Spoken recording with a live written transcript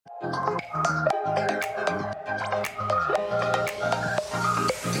Hey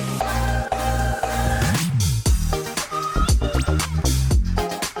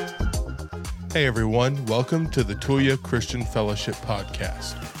everyone, welcome to the Tulia Christian Fellowship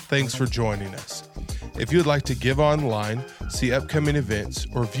Podcast. Thanks for joining us. If you'd like to give online, see upcoming events,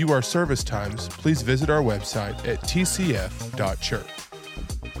 or view our service times, please visit our website at tcf.church.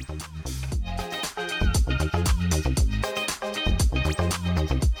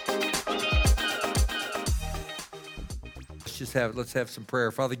 Let's have some prayer.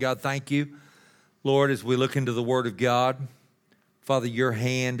 Father God, thank you, Lord, as we look into the Word of God. Father, your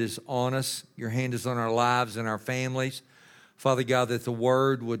hand is on us. Your hand is on our lives and our families. Father God, that the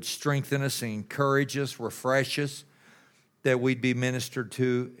Word would strengthen us and encourage us, refresh us, that we'd be ministered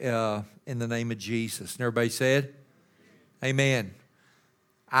to in the name of Jesus. And everybody said, amen.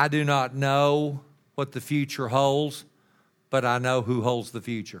 I do not know what the future holds, but I know who holds the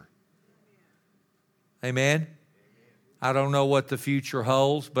future. Amen. I don't know what the future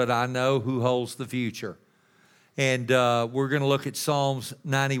holds, but I know who holds the future. And we're going to look at Psalms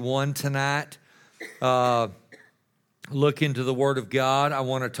 91 tonight. Look into the Word of God. I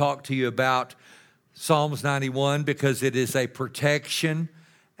want to talk to you about Psalms 91 because it is a protection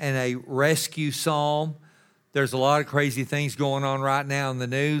and a rescue psalm. There's a lot of crazy things going on right now in the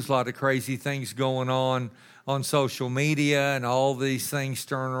news, a lot of crazy things going on social media, and all these things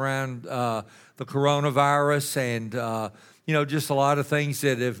stirring around the coronavirus and, just a lot of things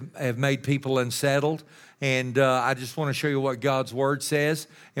that have made people unsettled. And I just want to show you what God's Word says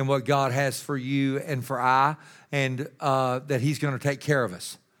and what God has for you and for I, and that He's going to take care of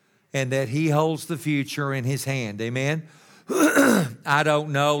us and that He holds the future in His hand. Amen? I don't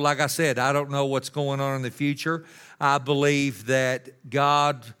know. Like I said, I don't know what's going on in the future. I believe that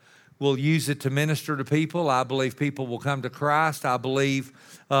God will use it to minister to people. I believe people will come to Christ. I believe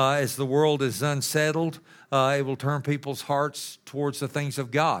as the world is unsettled, it will turn people's hearts towards the things of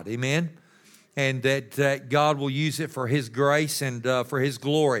God. Amen? And that God will use it for His grace and for His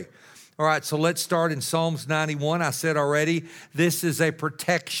glory. All right, so let's start in Psalms 91. I said already, this is a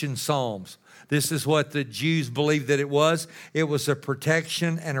protection psalms. This is what the Jews believed that it was. It was a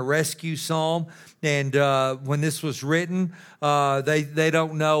protection and a rescue psalm. And when this was written, they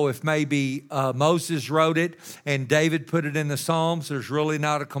don't know if maybe Moses wrote it and David put it in the Psalms. There's really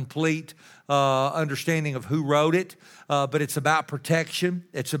not a complete understanding of who wrote it, but it's about protection.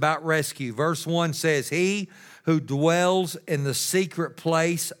 It's about rescue. Verse 1 says, "He who dwells in the secret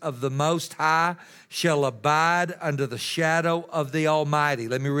place of the Most High shall abide under the shadow of the Almighty."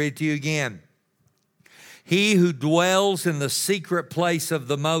 Let me read it to you again. He who dwells in the secret place of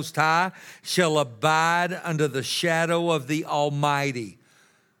the Most High shall abide under the shadow of the Almighty.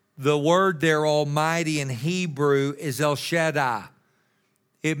 The word there, Almighty, in Hebrew is El Shaddai.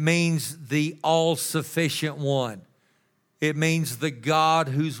 It means the all-sufficient one. It means the God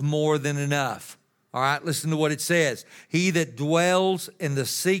who's more than enough. All right, listen to what it says. He that dwells in the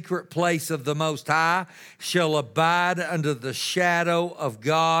secret place of the Most High shall abide under the shadow of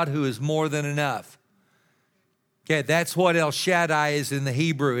God who is more than enough. Okay, that's what El Shaddai is in the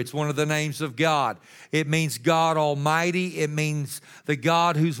Hebrew. It's one of the names of God. It means God Almighty. It means the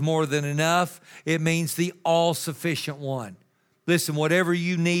God who's more than enough. It means the all-sufficient one. Listen, whatever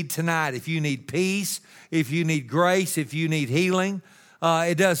you need tonight, if you need peace, if you need grace, if you need healing,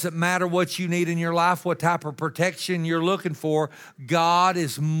 it doesn't matter what you need in your life, what type of protection you're looking for. God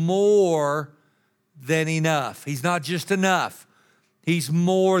is more than enough. He's not just enough. He's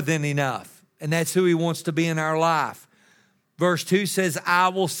more than enough. And that's who He wants to be in our life. Verse 2 says, "I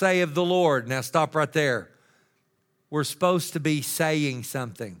will say of the Lord." Now stop right there. We're supposed to be saying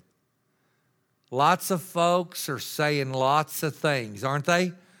something. Lots of folks are saying lots of things, aren't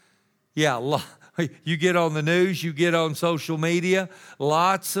they? Yeah, you get on the news, you get on social media,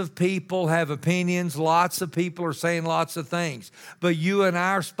 lots of people have opinions, lots of people are saying lots of things. But you and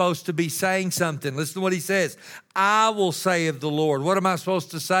I are supposed to be saying something. Listen to what He says. "I will say of the Lord." What am I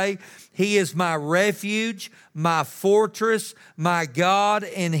supposed to say? "He is my refuge, my fortress, my God,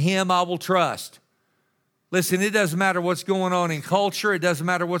 in Him I will trust." Listen, it doesn't matter what's going on in culture. It doesn't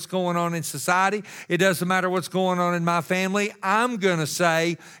matter what's going on in society. It doesn't matter what's going on in my family. I'm going to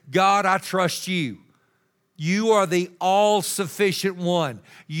say, God, I trust You. You are the all-sufficient one.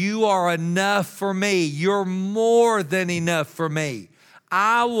 You are enough for me. You're more than enough for me.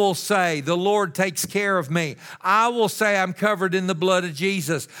 I will say the Lord takes care of me. I will say I'm covered in the blood of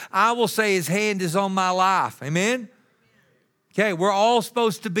Jesus. I will say His hand is on my life. Amen? Okay, we're all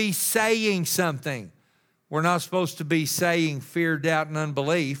supposed to be saying something. We're not supposed to be saying fear, doubt, and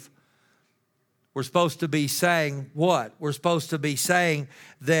unbelief. We're supposed to be saying what? We're supposed to be saying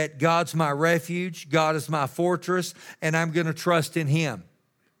that God's my refuge, God is my fortress, and I'm going to trust in Him.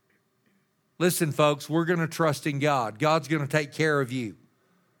 Listen, folks, we're going to trust in God. God's going to take care of you.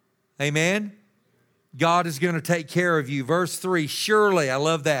 Amen? God is going to take care of you. Verse 3, surely, I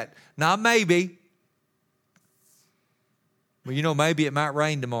love that. Not maybe. Well, maybe it might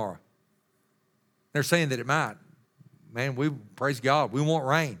rain tomorrow. They're saying that it might. Man, we praise God. We want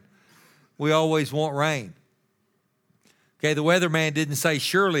rain. We always want rain. Okay, the weatherman didn't say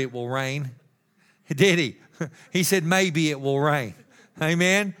surely it will rain, did he? He said maybe it will rain.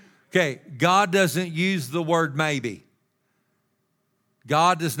 Amen? Okay, God doesn't use the word maybe.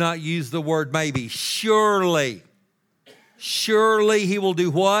 God does not use the word maybe. Surely He will do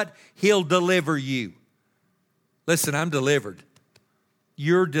what? He'll deliver you. Listen, I'm delivered.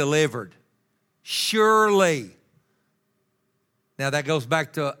 You're delivered. Surely. Now that goes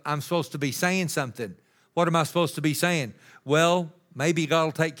back to I'm supposed to be saying something. What am I supposed to be saying? Well, maybe God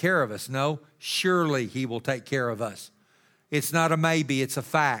will take care of us. No, surely He will take care of us. It's not a maybe, it's a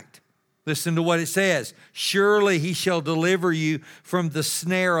fact. Listen to what it says. Surely He shall deliver you from the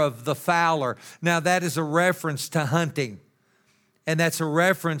snare of the fowler. Now that is a reference to hunting. And that's a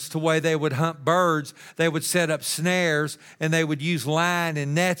reference to the way they would hunt birds. They would set up snares and they would use line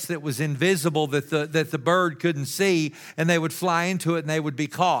and nets that was invisible that the bird couldn't see, and they would fly into it and they would be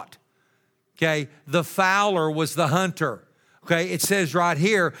caught. Okay, the fowler was the hunter. Okay, it says right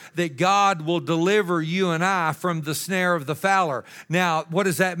here that God will deliver you and I from the snare of the fowler. Now, what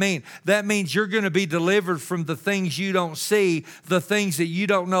does that mean? That means you're going to be delivered from the things you don't see, the things that you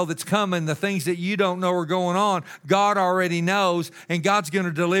don't know that's coming, the things that you don't know are going on. God already knows, and God's going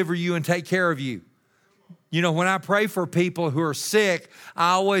to deliver you and take care of you. When I pray for people who are sick,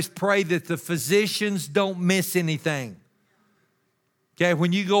 I always pray that the physicians don't miss anything. Okay,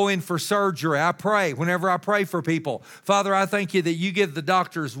 when you go in for surgery, I pray, whenever I pray for people, Father, I thank you that you give the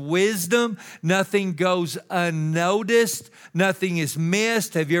doctors wisdom. Nothing goes unnoticed. Nothing is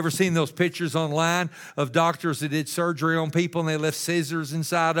missed. Have you ever seen those pictures online of doctors that did surgery on people and they left scissors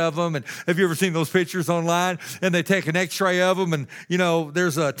inside of them? And have you ever seen those pictures online and they take an x-ray of them and,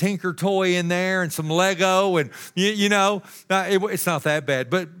 there's a Tinker toy in there and some Lego and, it's not that bad,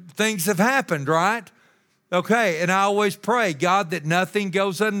 but things have happened, right? Okay, and I always pray, God, that nothing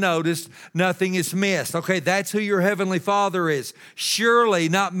goes unnoticed, nothing is missed. Okay, that's who your Heavenly Father is. Surely,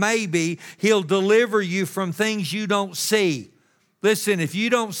 not maybe, He'll deliver you from things you don't see. Listen, if you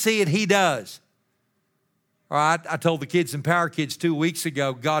don't see it, He does. All right, I told the kids in Power Kids 2 weeks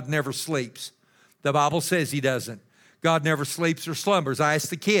ago, God never sleeps. The Bible says He doesn't. God never sleeps or slumbers. I asked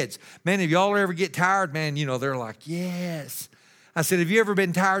the kids, man, if y'all ever get tired, man, they're like, yes. I said, have you ever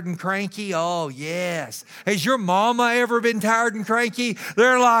been tired and cranky? Oh, yes. Has your mama ever been tired and cranky?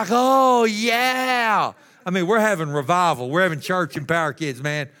 They're like, oh, yeah. I mean, we're having revival. We're having church in Power Kids,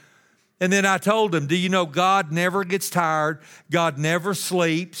 man. And then I told them, do you know God never gets tired? God never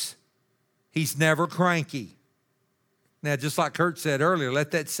sleeps. He's never cranky. Now, just like Kurt said earlier,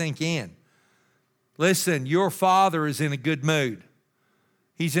 let that sink in. Listen, your Father is in a good mood.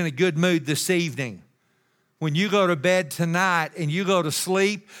 He's in a good mood this evening. When you go to bed tonight and you go to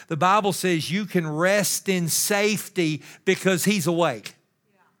sleep, the Bible says you can rest in safety because He's awake.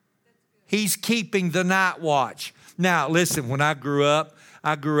 He's keeping the night watch. Now, listen, when I grew up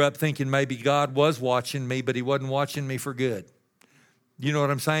thinking maybe God was watching me, but He wasn't watching me for good. You know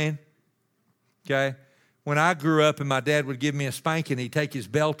what I'm saying? Okay? When I grew up and my dad would give me a spanking, he'd take his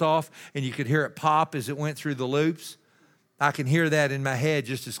belt off and you could hear it pop as it went through the loops. I can hear that in my head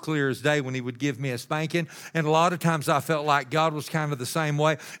just as clear as day when He would give me a spanking. And a lot of times I felt like God was kind of the same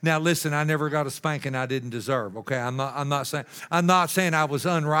way. Now listen, I never got a spanking I didn't deserve, okay? I'm not saying I was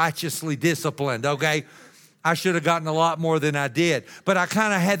unrighteously disciplined, okay? I should have gotten a lot more than I did. But I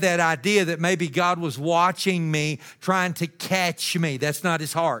kind of had that idea that maybe God was watching me, trying to catch me. That's not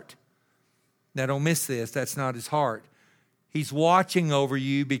His heart. Now don't miss this, that's not His heart. He's watching over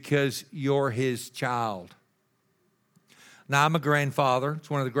you because you're His child. Now, I'm a grandfather. It's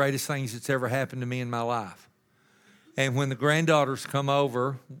one of the greatest things that's ever happened to me in my life. And when the granddaughters come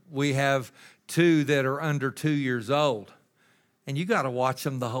over, we have 2 that are under 2 years old. And you got to watch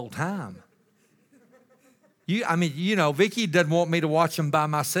them the whole time. Vicki doesn't want me to watch them by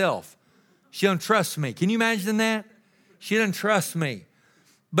myself. She doesn't trust me. Can you imagine that? She doesn't trust me.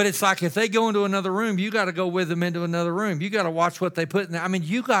 But it's like if they go into another room, you got to go with them into another room. You got to watch what they put in there.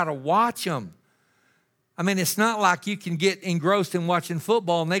 You got to watch them. It's not like you can get engrossed in watching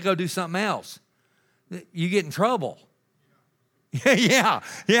football and they go do something else. You get in trouble. Yeah.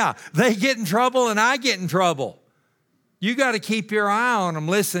 They get in trouble and I get in trouble. You got to keep your eye on them.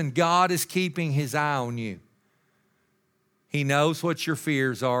 Listen, God is keeping his eye on you. He knows what your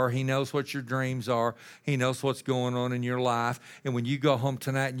fears are. He knows what your dreams are. He knows what's going on in your life. And when you go home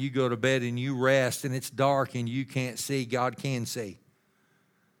tonight and you go to bed and you rest and it's dark and you can't see, God can see.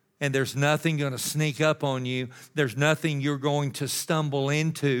 And there's nothing going to sneak up on you. There's nothing you're going to stumble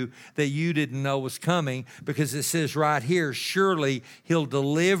into that you didn't know was coming, because it says right here, surely he'll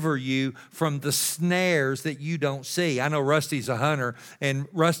deliver you from the snares that you don't see. I know Rusty's a hunter, and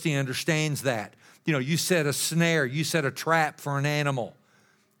Rusty understands that. You know, you set a snare, you set a trap for an animal.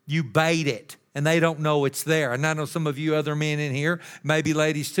 You bait it, and they don't know it's there. And I know some of you other men in here, maybe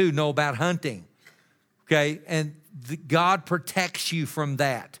ladies too, know about hunting. Okay, and God protects you from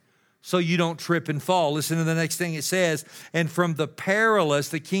that, so you don't trip and fall. Listen to the next thing it says. And from the perilous,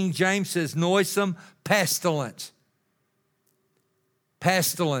 the King James says, noisome pestilence.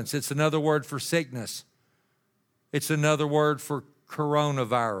 Pestilence, it's another word for sickness. It's another word for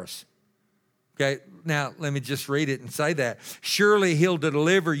coronavirus. Okay, now let me just read it and say that. Surely he'll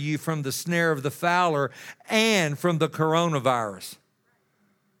deliver you from the snare of the fowler and from the coronavirus.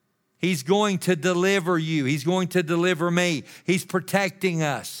 He's going to deliver you. He's going to deliver me. He's protecting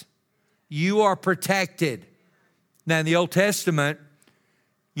us. You are protected. Now, in the Old Testament,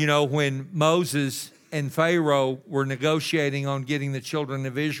 you know, when Moses and Pharaoh were negotiating on getting the children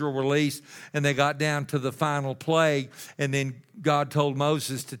of Israel released, and they got down to the final plague, and then God told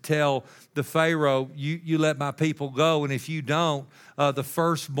Moses to tell the Pharaoh, you let my people go, and if you don't, the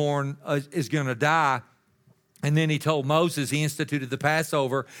firstborn is going to die. And then he told Moses, he instituted the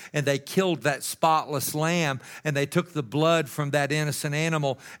Passover, and they killed that spotless lamb, and they took the blood from that innocent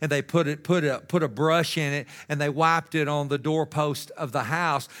animal, and they put a brush in it, and they wiped it on the doorpost of the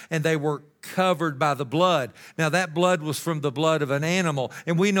house, and they were covered by the blood. Now, that blood was from the blood of an animal.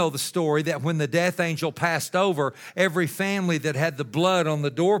 And we know the story that when the death angel passed over, every family that had the blood on the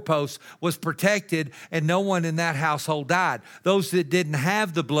doorpost was protected, and no one in that household died. Those that didn't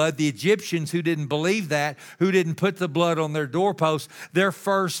have the blood, the Egyptians who didn't believe that, who didn't put the blood on their doorpost, their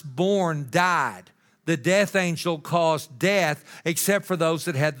firstborn died. The death angel caused death except for those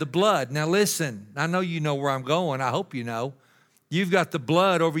that had the blood. Now listen, I know you know where I'm going. I hope you know. You've got the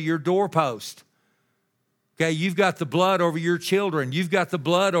blood over your doorpost. Okay, you've got the blood over your children. You've got the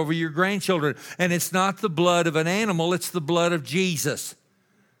blood over your grandchildren. And it's not the blood of an animal, it's the blood of Jesus.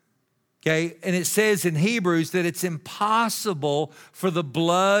 Okay, and it says in Hebrews that it's impossible for the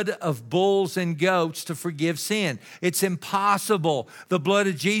blood of bulls and goats to forgive sin. It's impossible. The blood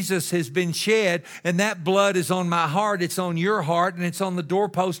of Jesus has been shed, and that blood is on my heart, it's on your heart, and it's on the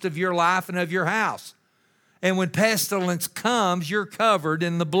doorpost of your life and of your house. And when pestilence comes, you're covered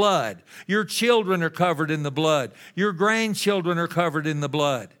in the blood. Your children are covered in the blood. Your grandchildren are covered in the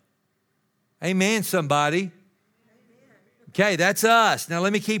blood. Amen, somebody. Okay, that's us. Now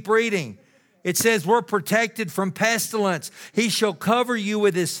let me keep reading. It says we're protected from pestilence. He shall cover you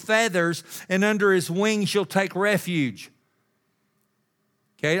with his feathers, and under his wings you'll take refuge.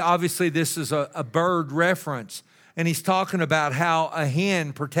 Okay, obviously this is a bird reference. And he's talking about how a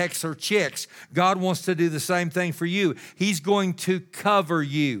hen protects her chicks. God wants to do the same thing for you. He's going to cover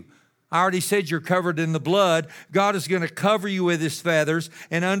you. I already said you're covered in the blood. God is going to cover you with his feathers,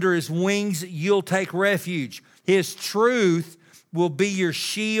 and under his wings you'll take refuge. His truth will be your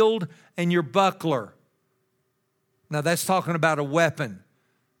shield and your buckler. Now that's talking about a weapon.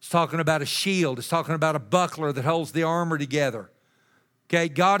 It's talking about a shield. It's talking about a buckler that holds the armor together. Okay,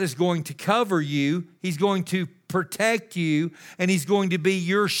 God is going to cover you. He's going to protect you, and he's going to be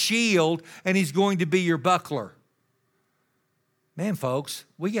your shield, and he's going to be your buckler. Man, folks,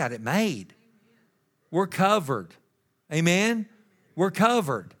 we got it made. We're covered. Amen? We're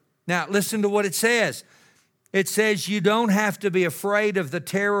covered. Now, listen to what it says. It says you don't have to be afraid of the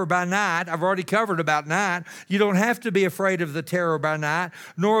terror by night. I've already covered about night. You don't have to be afraid of the terror by night,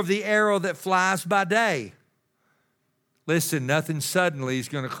 nor of the arrow that flies by day. Listen, nothing suddenly is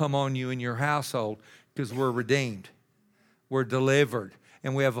going to come on you in your household, because we're redeemed. We're delivered.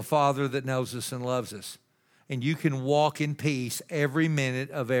 And we have a Father that knows us and loves us. And you can walk in peace every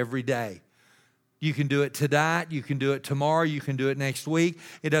minute of every day. You can do it tonight. You can do it tomorrow. You can do it next week.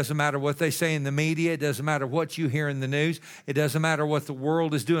 It doesn't matter what they say in the media. It doesn't matter what you hear in the news. It doesn't matter what the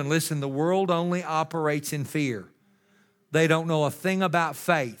world is doing. Listen, the world only operates in fear. They don't know a thing about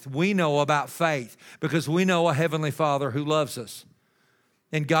faith. We know about faith because we know a Heavenly Father who loves us.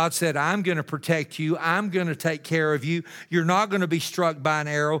 And God said, I'm going to protect you. I'm going to take care of you. You're not going to be struck by an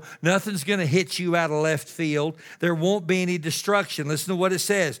arrow. Nothing's going to hit you out of left field. There won't be any destruction. Listen to what it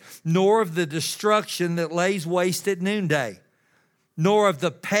says. Nor of the destruction that lays waste at noonday. nor of the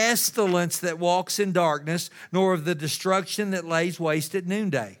pestilence that walks in darkness, nor of the destruction that lays waste at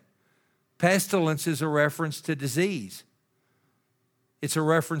noonday. Pestilence is a reference to disease. It's a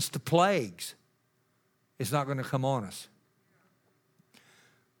reference to plagues. It's not going to come on us.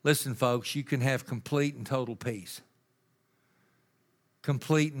 Listen, folks, you can have complete and total peace.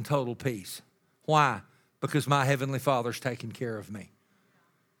 Complete and total peace. Why? Because my Heavenly Father's taking care of me.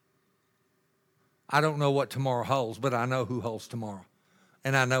 I don't know what tomorrow holds, but I know who holds tomorrow.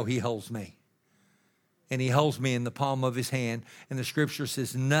 And I know He holds me. And He holds me in the palm of His hand. And the Scripture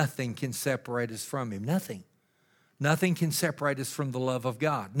says nothing can separate us from Him. Nothing. Nothing can separate us from the love of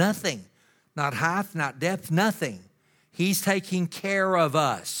God. Nothing. Not height, not depth, nothing. He's taking care of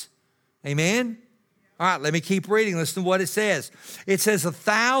us. Amen? All right, let me keep reading. Listen to what it says. It says,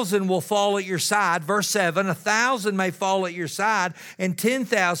 1,000 will fall at your side. Verse 7, 1,000 may fall at your side and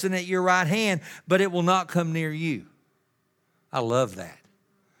 10,000 at your right hand, but it will not come near you. I love that.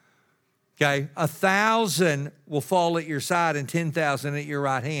 Okay, 1,000 will fall at your side and 10,000 at your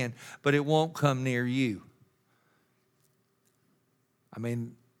right hand, but it won't come near you. I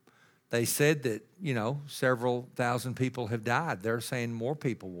mean, they said that, several thousand people have died. They're saying more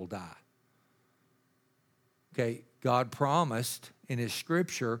people will die. Okay, God promised in His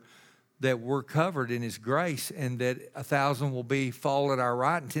Scripture that we're covered in His grace and that 1,000 will fall at our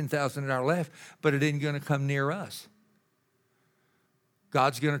right and 10,000 at our left, but it isn't going to come near us.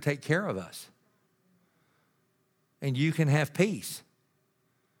 God's going to take care of us. And you can have peace.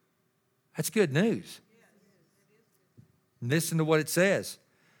 That's good news. Listen to what it says.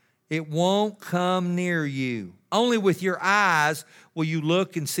 It won't come near you. Only with your eyes will you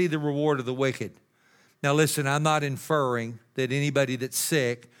look and see the reward of the wicked. Now listen, I'm not inferring that anybody that's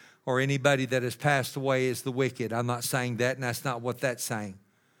sick or anybody that has passed away is the wicked. I'm not saying that, and that's not what that's saying.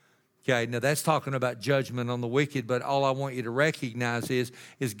 Okay, now that's talking about judgment on the wicked, but all I want you to recognize is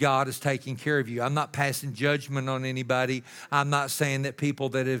God is taking care of you. I'm not passing judgment on anybody. I'm not saying that people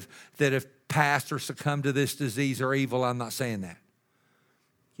that have passed or succumbed to this disease are evil. I'm not saying that.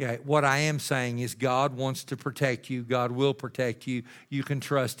 Yeah, what I am saying is God wants to protect you. God will protect you. You can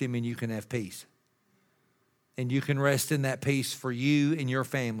trust Him and you can have peace. And you can rest in that peace for you and your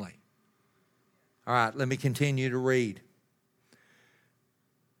family. All right, let me continue to read.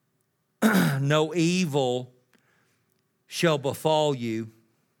 No evil shall befall you.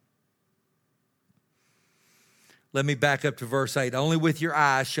 Let me back up to verse 8. Only with your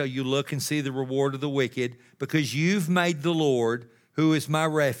eyes shall you look and see the reward of the wicked, because you've made the Lord, who is my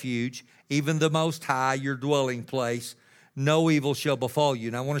refuge, even the Most High, your dwelling place. No evil shall befall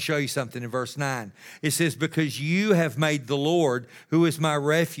you. Now, I want to show you something in verse 9. It says, because you have made the Lord, who is my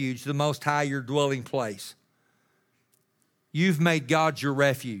refuge, the Most High, your dwelling place. You've made God your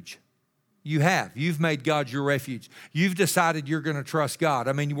refuge. You have. You've made God your refuge. You've decided you're going to trust God.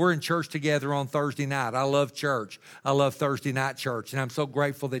 I mean, we're in church together on Thursday night. I love church. I love Thursday night church, and I'm so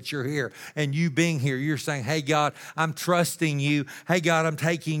grateful that you're here. And you being here, you're saying, hey, God, I'm trusting you. Hey, God, I'm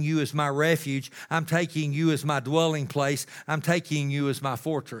taking you as my refuge. I'm taking you as my dwelling place. I'm taking you as my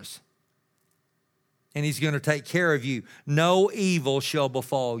fortress. And He's going to take care of you. No evil shall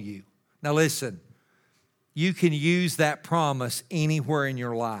befall you. Now, listen, you can use that promise anywhere in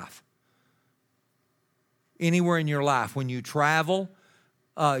your life. Anywhere in your life. When you travel,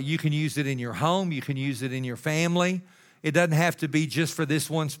 you can use it in your home. You can use it in your family. It doesn't have to be just for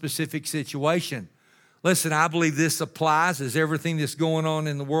this one specific situation. Listen, I believe this applies as everything that's going on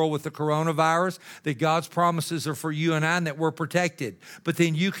in the world with the coronavirus, that God's promises are for you and I and that we're protected. But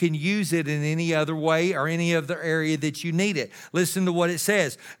then you can use it in any other way or any other area that you need it. Listen to what it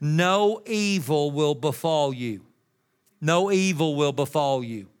says. No evil will befall you. No evil will befall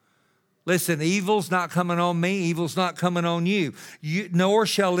you. Listen, evil's not coming on me. Evil's not coming on you. Nor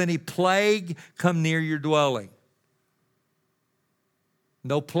shall any plague come near your dwelling.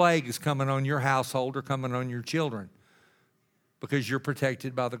 No plague is coming on your household or coming on your children because you're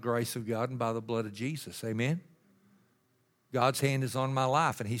protected by the grace of God and by the blood of Jesus. Amen? God's hand is on my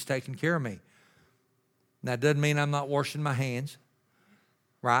life and He's taking care of me. Now, it doesn't mean I'm not washing my hands,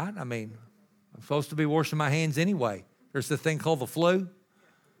 right? I mean, I'm supposed to be washing my hands anyway. There's the thing called the flu.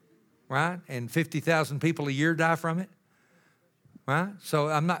 Right? And 50,000 people a year die from it. Right? So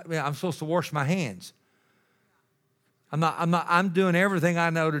I'm supposed to wash my hands. I'm doing everything I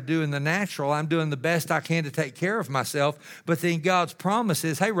know to do in the natural. I'm doing the best I can to take care of myself. But then God's promise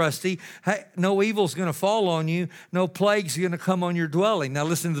is, hey, Rusty, hey, no evil's going to fall on you. No plague's going to come on your dwelling. Now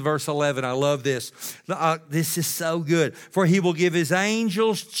listen to verse 11. I love this. This is so good. For He will give His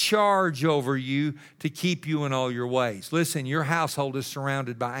angels charge over you to keep you in all your ways. Listen, your household is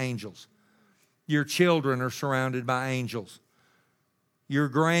surrounded by angels. Your children are surrounded by angels. Your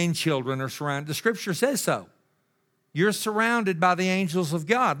grandchildren are surrounded. The scripture says so. You're surrounded by the angels of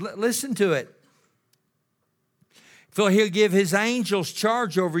God. Listen to it. For he'll give his angels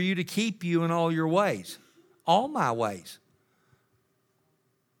charge over you to keep you in all your ways. All my ways.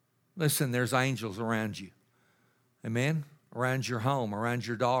 Listen, there's angels around you. Amen? Around your home, around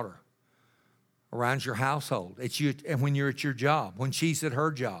your daughter, around your household. It's you, and when you're at your job, when she's at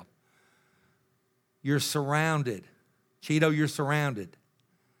her job. You're surrounded. Cheeto, you're surrounded.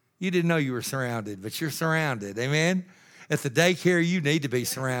 You didn't know you were surrounded, but you're surrounded. Amen? At the daycare, you need to be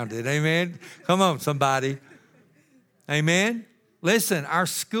surrounded. Amen? Come on, somebody. Amen? Listen, our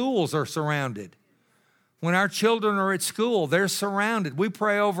schools are surrounded. When our children are at school, they're surrounded. We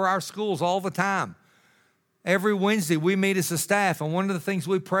pray over our schools all the time. Every Wednesday, we meet as a staff, and one of the things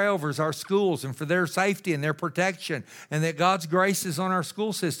we pray over is our schools and for their safety and their protection, and that God's grace is on our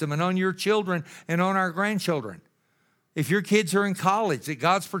school system and on your children and on our grandchildren. If your kids are in college, that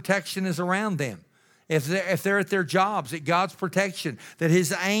God's protection is around them. If they're at their jobs, that God's protection, that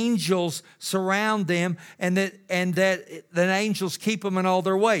his angels surround them, and that angels keep them in all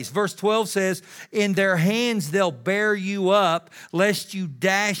their ways. Verse 12 says, in their hands they'll bear you up, lest you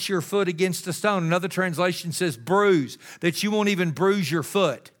dash your foot against a stone. Another translation says bruise, that you won't even bruise your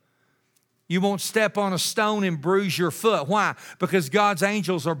foot. You won't step on a stone and bruise your foot. Why? Because God's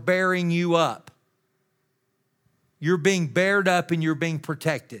angels are bearing you up. You're being bared up and you're being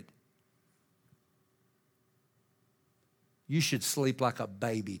protected. You should sleep like a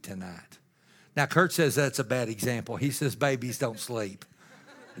baby tonight. Now, Kurt says that's a bad example. He says babies don't sleep.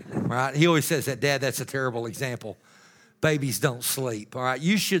 Right? He always says that, Dad, that's a terrible example. Babies don't sleep. All right?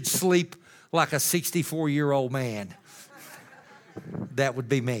 You should sleep like a 64-year-old man. That would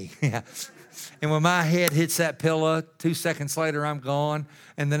be me. Yeah. And when my head hits that pillow, 2 seconds later, I'm gone.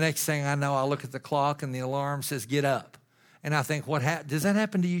 And the next thing I know, I look at the clock and the alarm says, get up. And I think, does that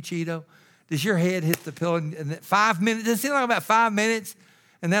happen to you, Cheeto? Does your head hit the pillow in 5 minutes? Does it seem like about 5 minutes?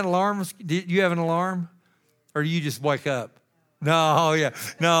 And that alarm, do you have an alarm? Or do you just wake up? No, yeah.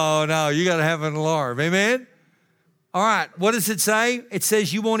 No, you got to have an alarm. Amen? All right, what does it say? It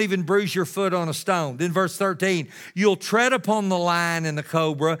says you won't even bruise your foot on a stone. Then verse 13, you'll tread upon the lion and the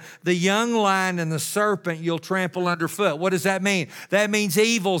cobra, the young lion and the serpent you'll trample underfoot. What does that mean? That means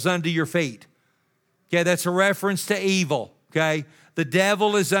evil's under your feet. Okay, that's a reference to evil, okay? The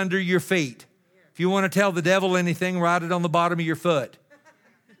devil is under your feet. If you want to tell the devil anything, write it on the bottom of your foot.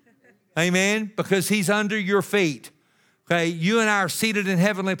 Amen? Because he's under your feet. Okay, you and I are seated in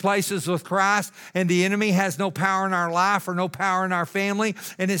heavenly places with Christ, and the enemy has no power in our life or no power in our family.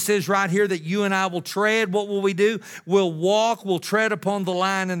 And it says right here that you and I will tread. What will we do? We'll walk, we'll tread upon the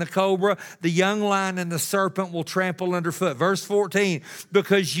lion and the cobra, the young lion and the serpent will trample underfoot. Verse 14,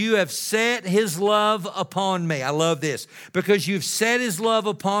 because you have set his love upon me. I love this. Because you've set his love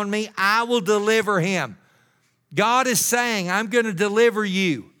upon me, I will deliver him. God is saying, I'm going to deliver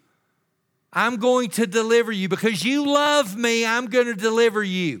you. I'm going to deliver you. Because you love me, I'm going to deliver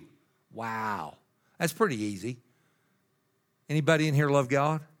you. Wow. That's pretty easy. Anybody in here love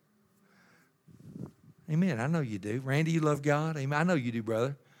God? Amen. I know you do. Randy, you love God? Amen. I know you do,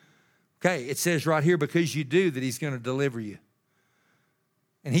 brother. Okay, it says right here, because you do, that he's going to deliver you.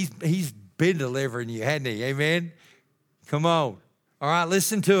 And he's been delivering you, hasn't he? Amen? Come on. All right,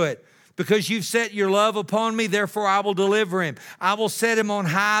 listen to it. Because you've set your love upon me, therefore I will deliver him. I will set him on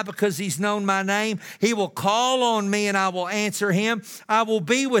high because he's known my name. He will call on me and I will answer him. I will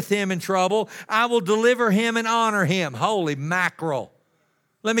be with him in trouble. I will deliver him and honor him. Holy mackerel.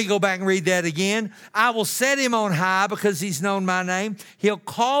 Let me go back and read that again. I will set him on high because he's known my name. He'll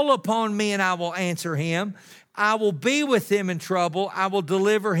call upon me and I will answer him. I will be with him in trouble. I will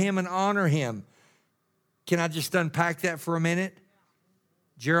deliver him and honor him. Can I just unpack that for a minute?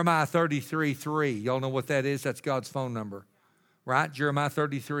 Jeremiah 33:3. Y'all know what that is? That's God's phone number, right? Jeremiah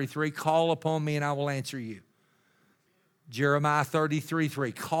 33:3. Call upon me and I will answer you. Jeremiah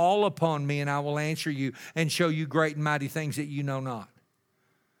 33:3. Call upon me and I will answer you and show you great and mighty things that you know not.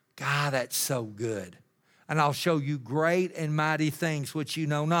 God, that's so good. And I'll show you great and mighty things which you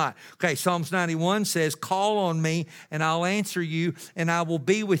know not. Okay, Psalms 91 says, call on me and I'll answer you and I will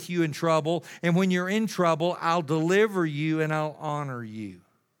be with you in trouble. And when you're in trouble, I'll deliver you and I'll honor you.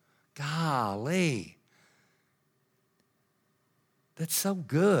 Golly. That's so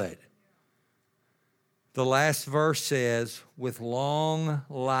good. The last verse says, with long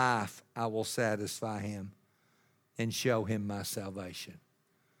life I will satisfy him and show him my salvation.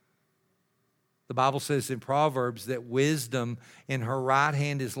 The Bible says in Proverbs that wisdom in her right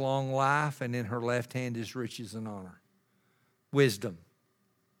hand is long life and in her left hand is riches and honor. Wisdom.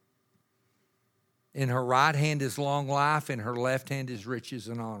 In her right hand is long life, in her left hand is riches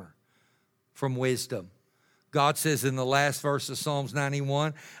and honor. From wisdom. God says in the last verse of Psalms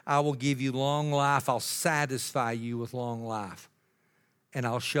 91, I will give you long life. I'll satisfy you with long life. And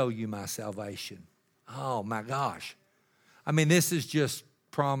I'll show you my salvation. Oh, my gosh. I mean, this is just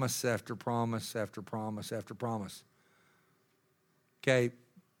promise after promise after promise after promise. Okay,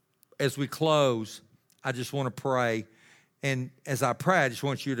 as we close, I just want to pray. And as I pray, I just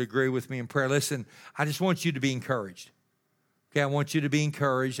want you to agree with me in prayer. Listen, I just want you to be encouraged. Okay, I want you to be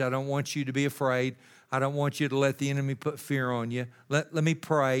encouraged. I don't want you to be afraid. I don't want you to let the enemy put fear on you. Let me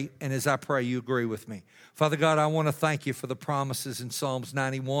pray, and as I pray, you agree with me. Father God, I want to thank you for the promises in Psalms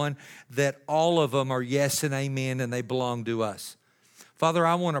 91, that all of them are yes and amen, and they belong to us. Father,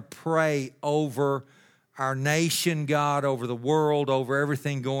 I want to pray over our nation, God, over the world, over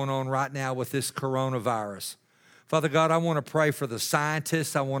everything going on right now with this coronavirus. Father God, I want to pray for the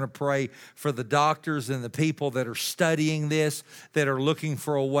scientists. I want to pray for the doctors and the people that are studying this, that are looking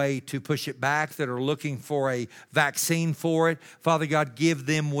for a way to push it back, that are looking for a vaccine for it. Father God, give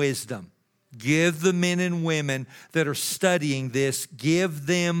them wisdom. Give the men and women that are studying this, give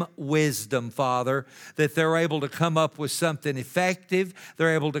them wisdom, Father, that they're able to come up with something effective.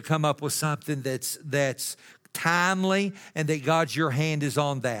 They're able to come up with something that's timely, and that, God, your hand is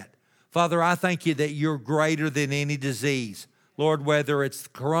on that. Father, I thank you that you're greater than any disease. Lord, whether it's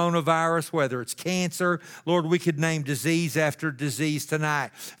coronavirus, whether it's cancer, Lord, we could name disease after disease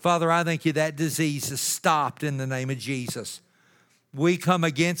tonight. Father, I thank you that disease is stopped in the name of Jesus. We come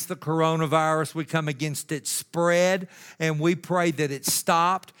against the coronavirus. We come against its spread, and we pray that it's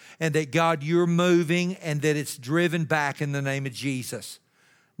stopped and that, God, you're moving and that it's driven back in the name of Jesus.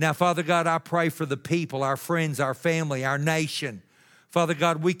 Now, Father God, I pray for the people, our friends, our family, our nation. Father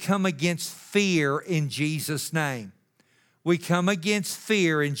God, we come against fear in Jesus' name. We come against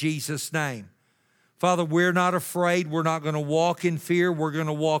fear in Jesus' name. Father, we're not afraid. We're not going to walk in fear. We're going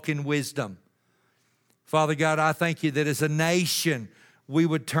to walk in wisdom. Father God, I thank you that as a nation, we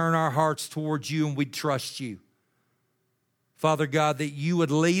would turn our hearts towards you and we'd trust you. Father God, that you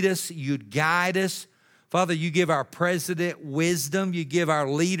would lead us, you'd guide us. Father, you give our president wisdom. You give our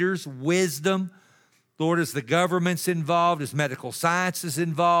leaders wisdom. Lord, as the government's involved, as medical science is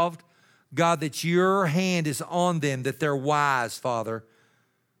involved, God, that your hand is on them, that they're wise, Father.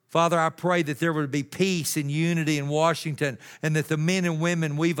 Father, I pray that there would be peace and unity in Washington, and that the men and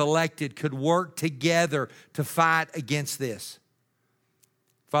women we've elected could work together to fight against this.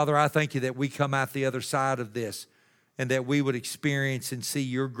 Father, I thank you that we come out the other side of this, and that we would experience and see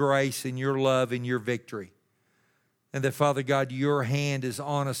your grace and your love and your victory. And that, Father God, your hand is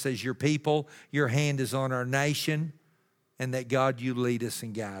on us as your people. Your hand is on our nation. And that, God, you lead us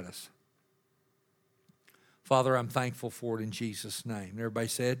and guide us. Father, I'm thankful for it in Jesus' name. Everybody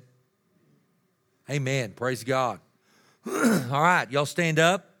said? Amen. Praise God. All right, y'all stand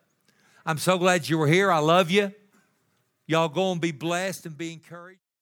up. I'm so glad you were here. I love you. Y'all go and be blessed and be encouraged.